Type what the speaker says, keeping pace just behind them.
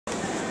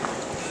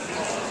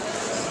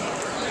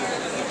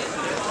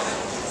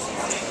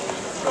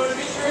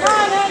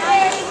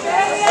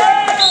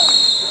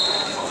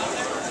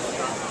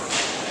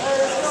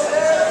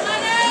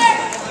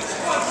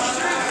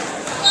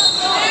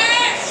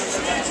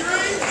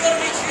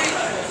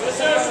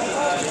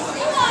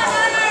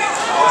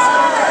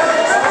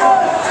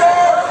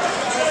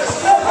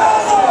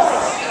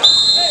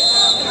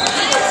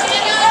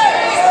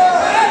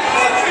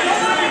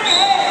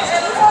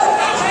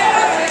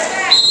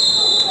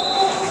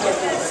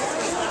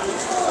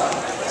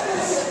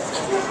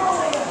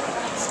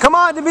Come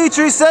on,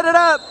 Dimitri, set it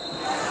up.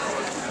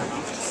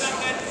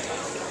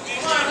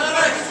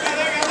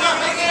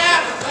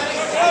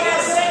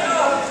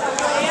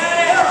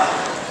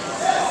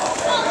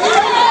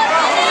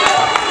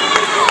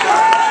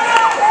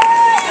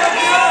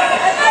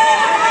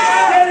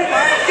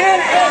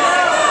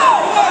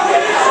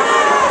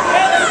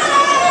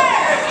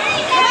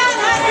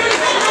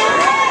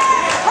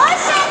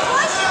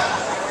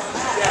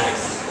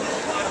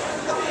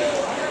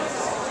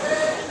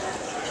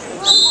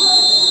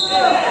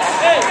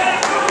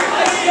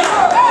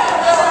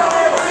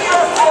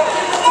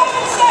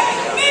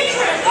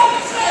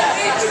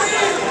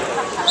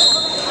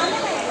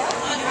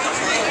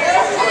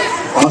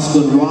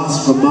 Austin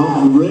Ross from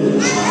Mountain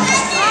Ridge,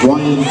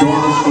 Ryan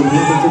Dawes from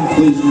Hamilton,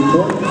 please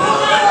report.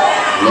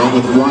 Along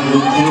with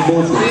Ryan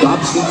Campbell from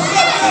Dobson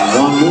and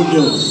Juan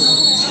Munoz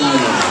from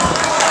Skyline.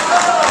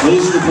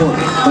 Please report.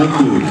 Thank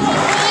you.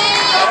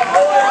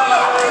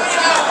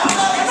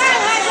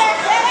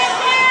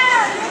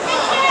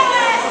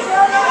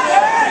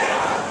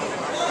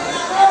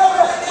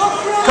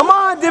 Come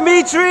on,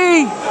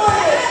 Dimitri!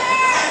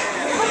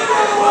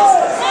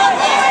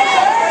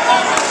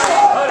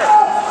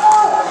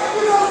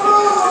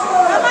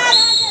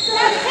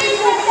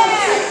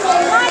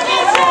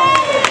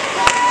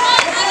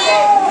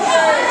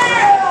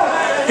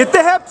 Get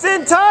the hips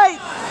in tight!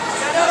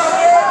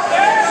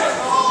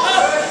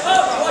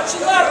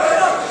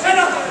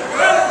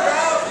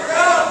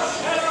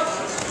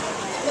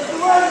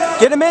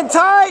 Get him in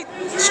tight!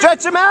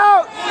 Stretch him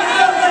out!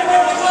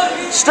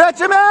 Stretch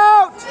him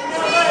out!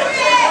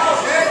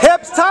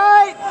 Hips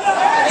tight!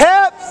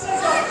 Hips!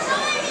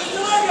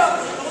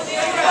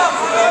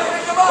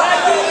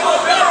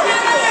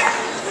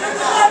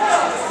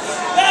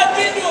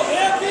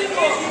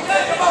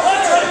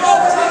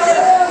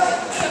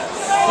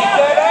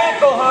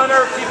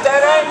 Keep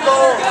that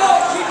ankle.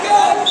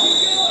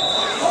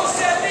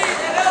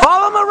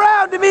 Follow him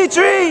around,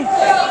 Dimitri.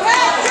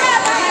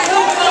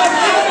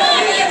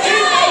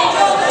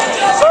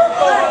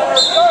 Circle,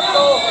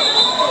 circle.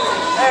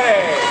 Hey.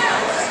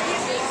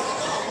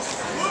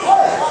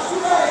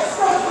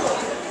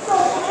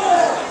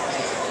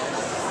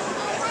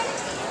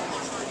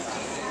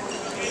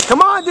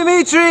 Come on,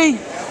 Dimitri.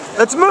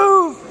 Let's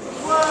move.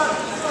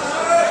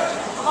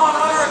 Come on,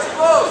 Hunter, let's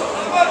move.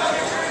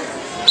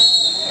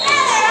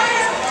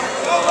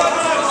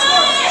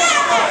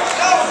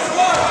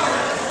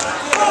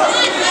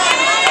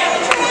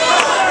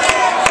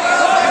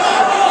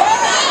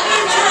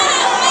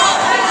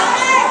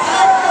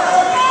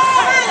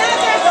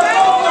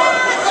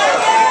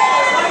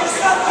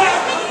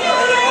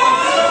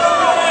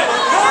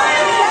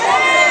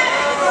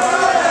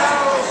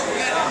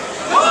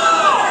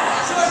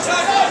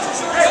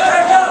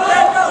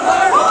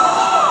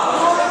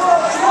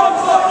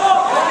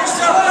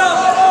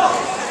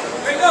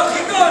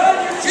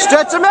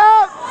 Stretch him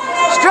out!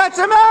 Stretch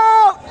him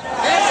out!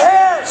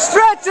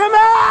 Stretch him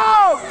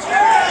out!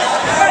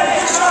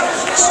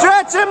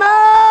 Stretch him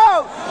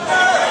out!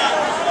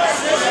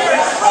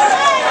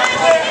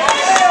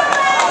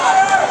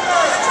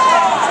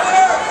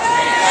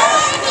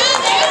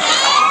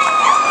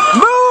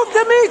 Move,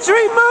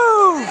 Dimitri,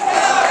 move!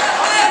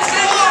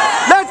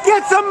 Let's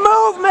get some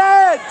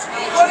movement!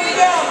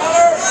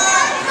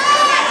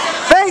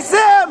 Face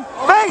him!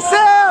 Face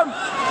him!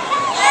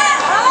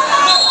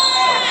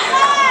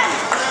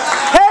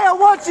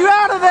 You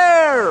out of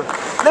there!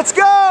 Let's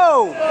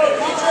go!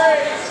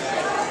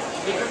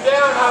 Keep him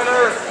down,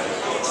 Hunter.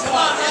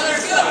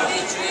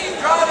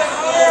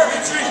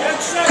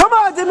 Come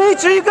on,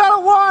 Dimitri, you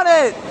gotta want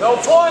it! No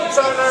points,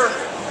 Hunter.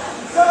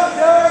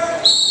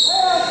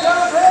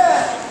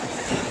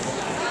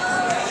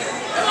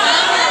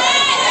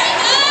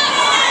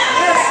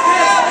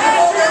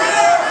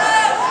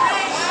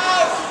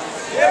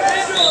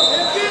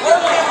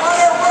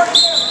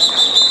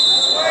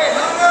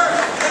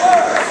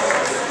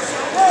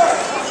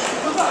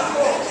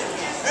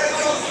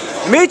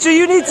 Dimitri,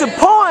 you need some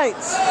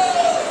points!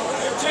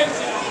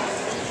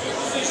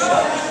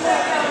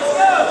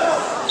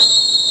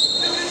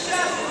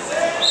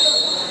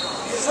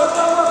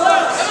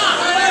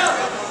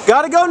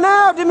 Gotta go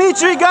now,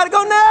 Dimitri, gotta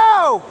go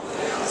now!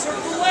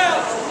 Circle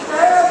left.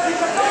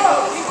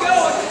 Keep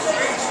going.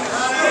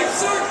 Keep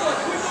circling.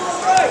 Keep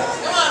going right.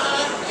 Come on,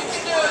 man. You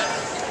can do it.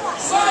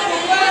 Circle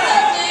left.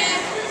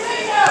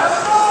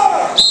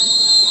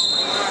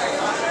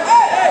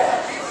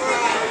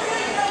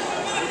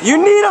 You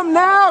need them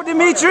now,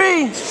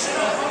 Dimitri!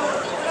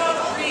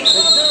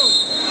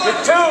 Get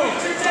two.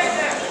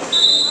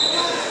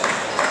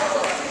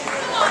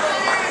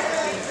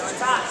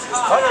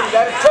 Hunter, you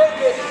gotta take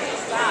it.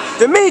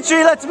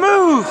 Dimitri, let's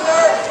move!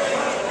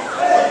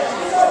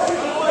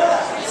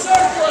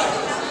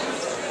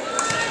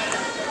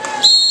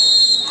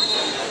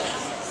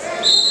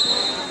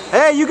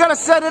 Hey, you gotta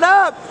set it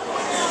up!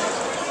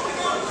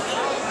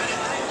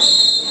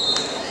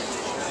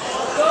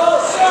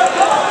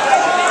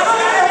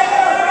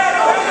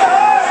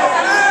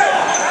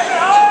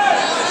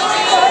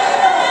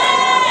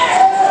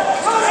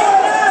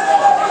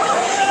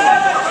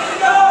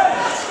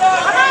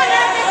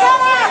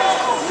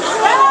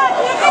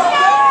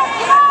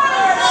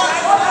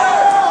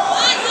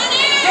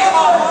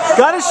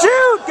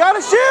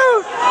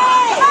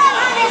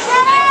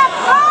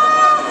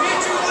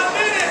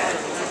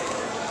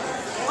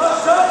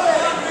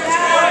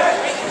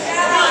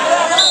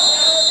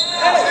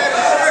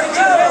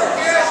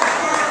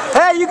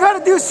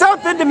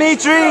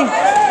 Dimitri.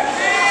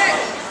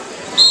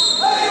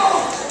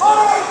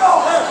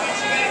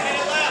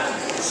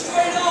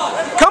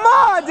 Come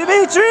on,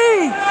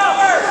 Dimitri.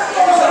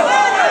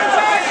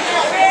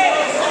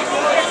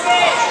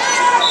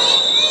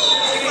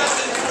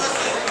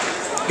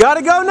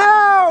 Gotta go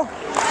now.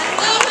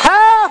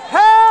 Half,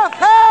 half,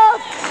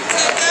 half.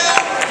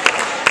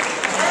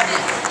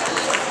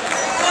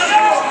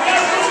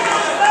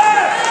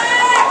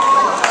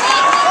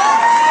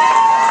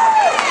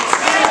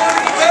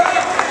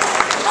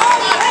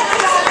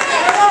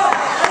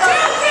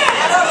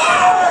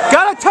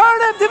 Gotta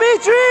turn him,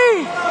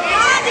 Dimitri.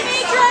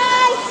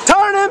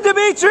 Turn him,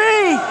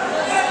 Dimitri.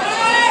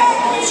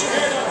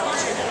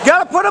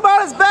 Gotta put him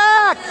on his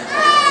back.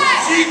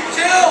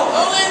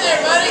 Hold in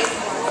there, buddy.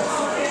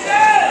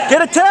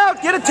 Get a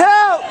tout, get a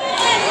tout.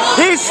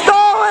 He's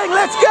stalling,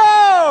 let's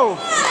go.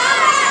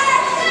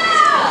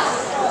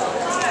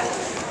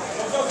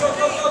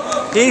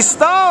 He's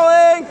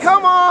stalling,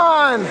 come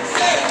on.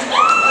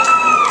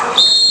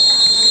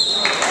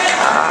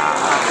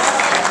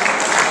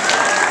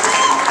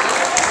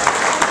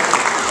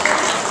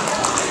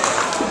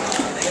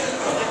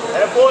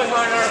 Boy,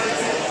 Hunter.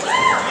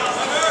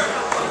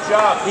 Good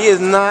job. He is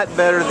not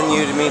better than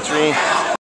you, Dimitri.